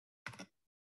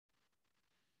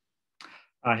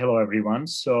Hello, everyone.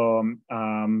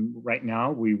 Right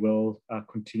now we will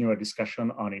continue our discussion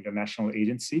on international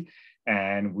agency,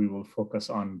 and we will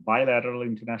focus on bilateral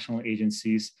international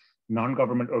agencies,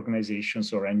 non-government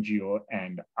organizations or NGO,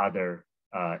 and other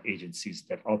agencies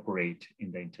that operate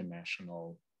in the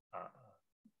international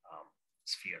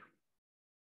sphere.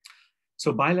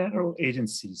 So bilateral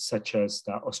agencies such as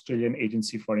the Australian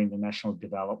Agency for International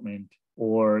Development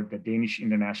or the Danish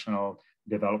International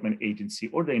Development Agency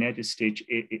or the United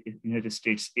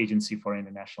States Agency for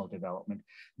International Development,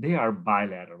 they are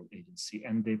bilateral agency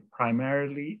and they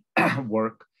primarily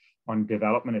work on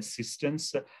development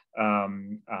assistance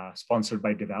sponsored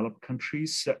by developed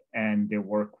countries, and they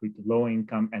work with low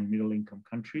income and middle income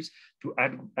countries to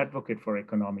advocate for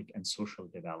economic and social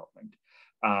development.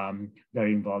 They're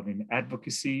involved in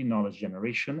advocacy, knowledge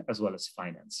generation, as well as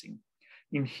financing.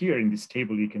 In this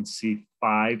table, you can see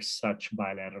 5 such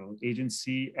bilateral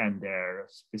agency and their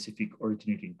specific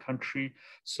originating country.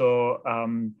 So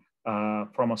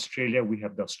from Australia, we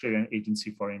have the Australian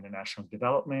Agency for International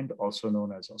Development, also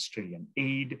known as Australian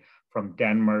Aid. From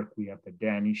Denmark, we have the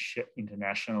Danish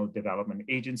International Development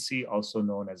Agency, also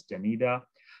known as DANIDA.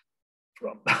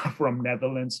 From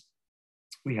Netherlands,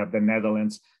 we have the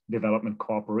Netherlands Development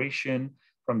Cooperation.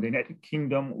 From the United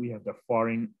Kingdom, we have the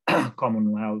Foreign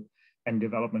Commonwealth and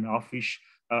Development Office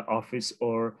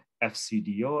or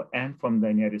FCDO. And from the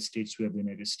United States, we have the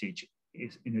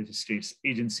United States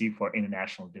Agency for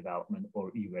International Development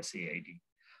or USAID.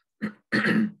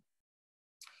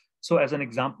 So as an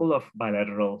example of a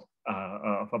bilateral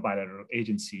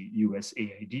agency,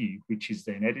 USAID, which is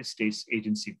the United States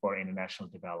Agency for International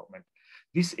Development.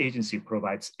 This agency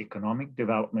provides economic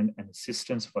development and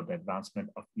assistance for the advancement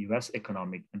of US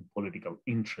economic and political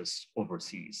interests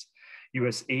overseas.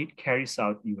 USAID carries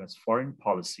out US foreign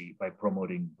policy by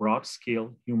promoting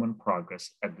broad-scale human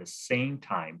progress. At the same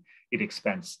time, it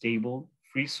expands stable,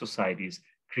 free societies,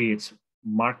 creates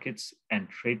markets and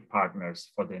trade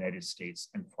partners for the United States,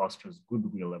 and fosters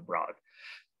goodwill abroad.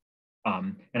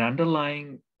 An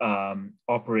underlying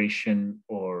operation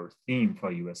or theme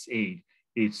for USAID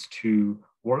is to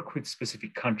work with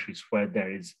specific countries where there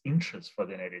is interest for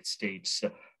the United States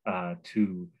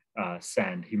to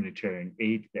send humanitarian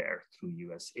aid there through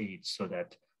USAID, so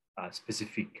that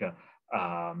specific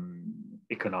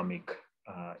economic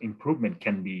improvement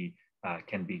can be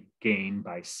gained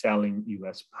by selling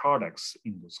US products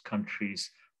in those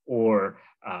countries or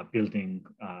building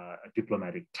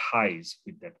diplomatic ties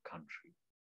with that country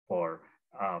for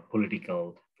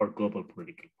global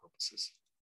political purposes.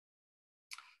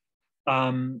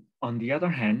 On the other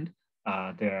hand,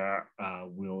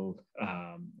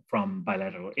 from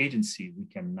bilateral agency, we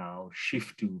can now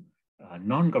shift to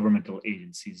non-governmental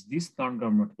agencies. These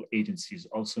non-governmental agencies,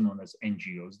 also known as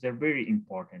NGOs, they're very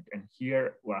important. And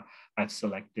here I've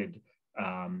selected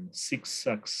 6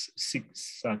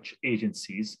 such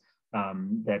agencies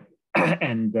that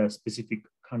and the specific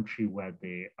country where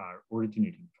they are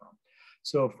originating from.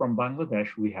 So from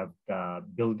Bangladesh, we have the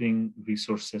Building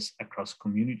Resources Across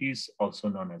Communities, also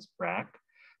known as BRAC.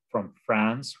 From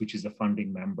France, which is a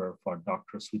funding member for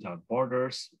Doctors Without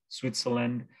Borders.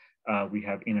 Switzerland, we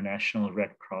have International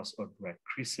Red Cross or Red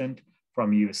Crescent.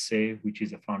 From USA, which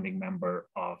is a founding member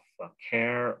of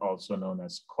CARE, also known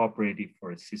as Cooperative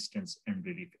for Assistance and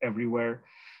Relief Everywhere.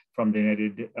 From the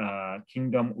United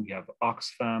Kingdom, we have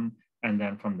Oxfam. And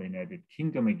then from the United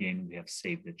Kingdom again, we have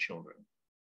Save the Children.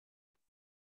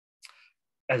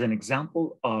 As an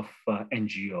example of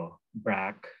NGO,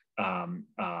 BRAC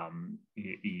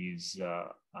is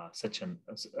such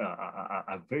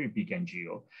a very big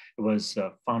NGO. It was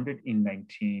founded in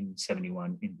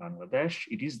 1971 in Bangladesh.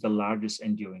 It is the largest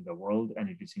NGO in the world, and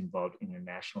it is involved in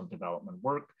international development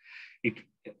work.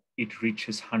 It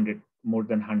reaches more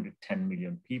than 110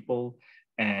 million people,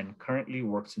 and currently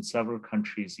works in several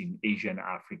countries in Asia and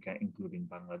Africa, including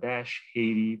Bangladesh,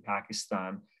 Haiti,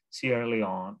 Pakistan, Sierra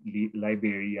Leone,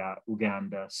 Liberia,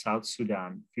 Uganda, South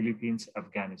Sudan, Philippines,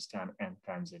 Afghanistan, and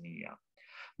Tanzania.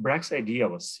 BRAC's idea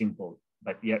was simple,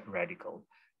 but yet radical.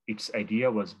 Its idea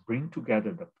was bring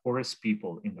together the poorest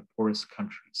people in the poorest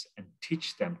countries and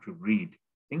teach them to read,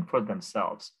 think for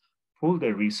themselves, pool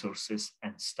their resources,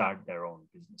 and start their own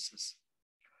businesses.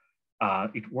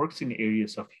 It works in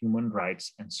areas of human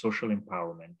rights and social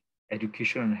empowerment,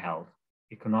 education and health,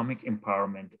 economic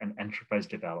empowerment and enterprise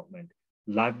development,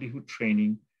 livelihood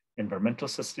training, environmental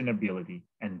sustainability,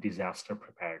 and disaster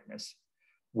preparedness.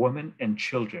 Women and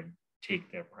children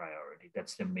take their priority.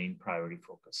 That's the main priority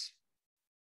focus.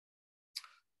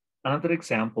 Another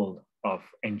example of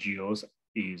NGOs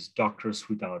is Doctors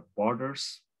Without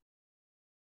Borders.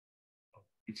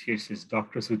 it here says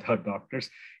doctors without doctors.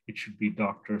 It should be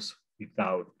doctors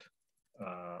without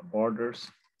borders.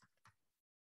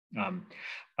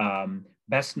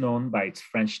 Best known by its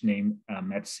French name,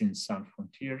 Médecins Sans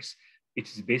Frontières. It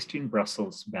is based in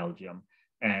Brussels, Belgium,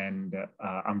 and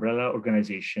umbrella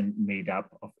organization made up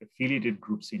of affiliated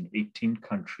groups in 18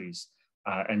 countries,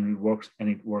 and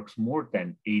it works more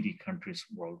than 80 countries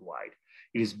worldwide.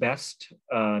 It is best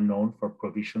known for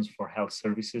provisions for health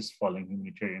services following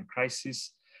humanitarian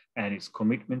crisis and its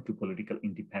commitment to political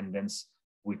independence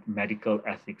with medical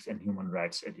ethics and human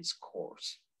rights at its core.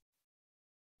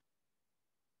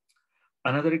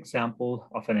 Another example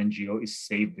of an NGO is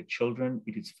Save the Children.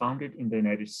 It is founded in the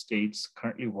United States,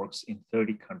 currently works in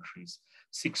 30 countries,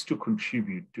 seeks to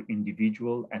contribute to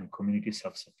individual and community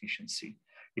self-sufficiency.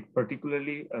 It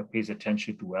particularly pays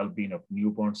attention to well-being of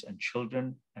newborns and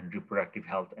children, and reproductive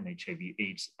health and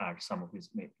HIV/AIDS are some of its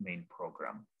main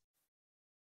programs.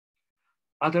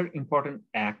 Other important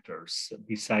actors,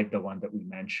 beside the one that we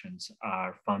mentioned,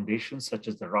 are foundations such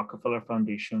as the Rockefeller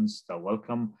Foundations, the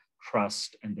Wellcome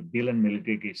Trust, and the Bill and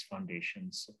Melinda Gates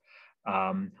Foundations.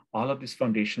 All of these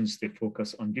foundations, they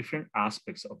focus on different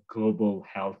aspects of global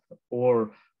health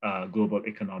or global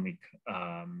economic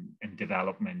and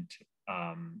development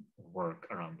work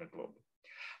around the globe.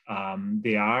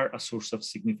 They are a source of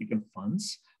significant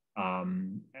funds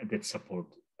that support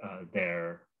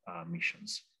their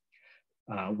missions.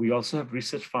 We also have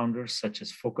research founders such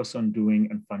as Focus on Doing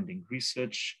and Funding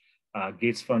Research,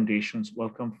 Gates Foundations,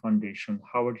 Wellcome Foundation,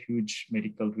 Howard Hughes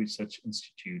Medical Research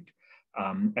Institute,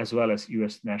 as well as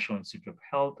US National Institute of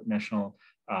Health, National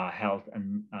Health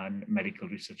and Medical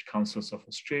Research Councils of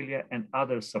Australia, and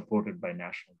others supported by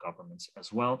national governments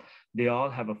as well. They all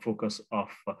have a focus of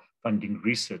funding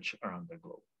research around the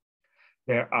globe.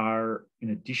 There are,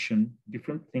 in addition,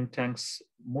 different think tanks,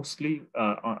 mostly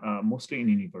in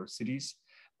universities,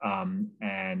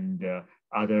 and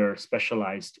other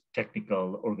specialized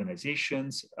technical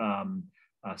organizations,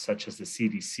 such as the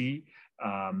CDC,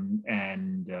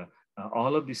 and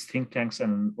all of these think tanks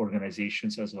and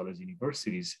organizations, as well as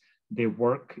universities, they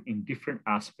work in different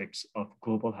aspects of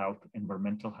global health,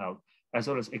 environmental health, as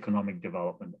well as economic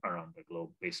development around the globe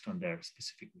based on their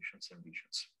specific missions and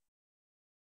visions.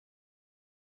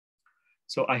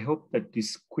 So I hope that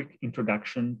this quick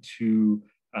introduction to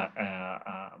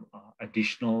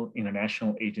additional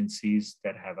international agencies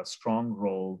that have a strong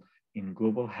role in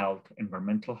global health,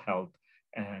 environmental health,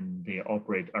 and they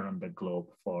operate around the globe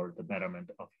for the betterment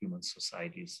of human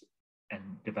societies and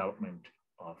development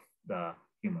of the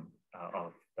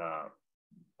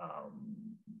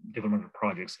developmental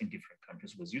projects in different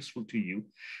countries was useful to you.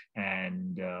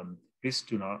 And please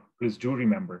do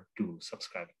remember to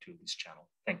subscribe to this channel.